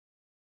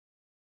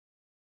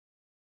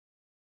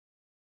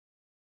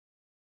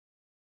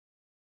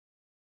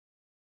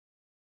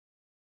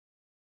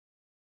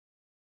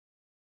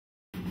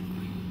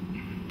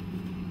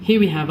here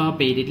we have our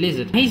beaded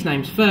lizard. His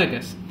name's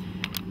Fergus.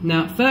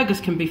 Now, Fergus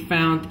can be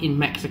found in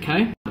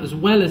Mexico, as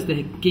well as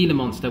the Gila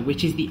monster,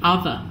 which is the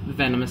other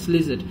venomous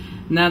lizard.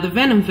 Now, the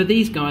venom for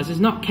these guys is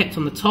not kept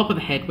on the top of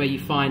the head where you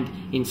find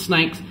in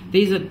snakes.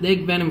 Their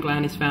venom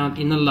gland is found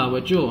in the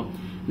lower jaw.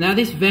 Now,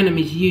 this venom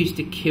is used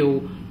to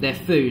kill their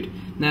food.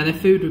 Now, their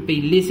food would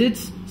be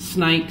lizards,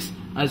 snakes,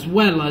 as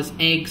well as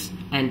eggs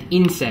and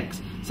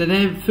insects. So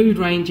their food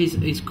range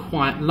is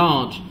quite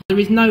large. There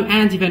is no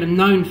antivenom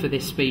known for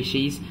this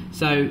species,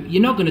 so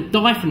you're not going to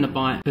die from the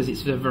bite because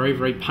it's a very,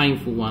 very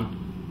painful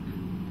one.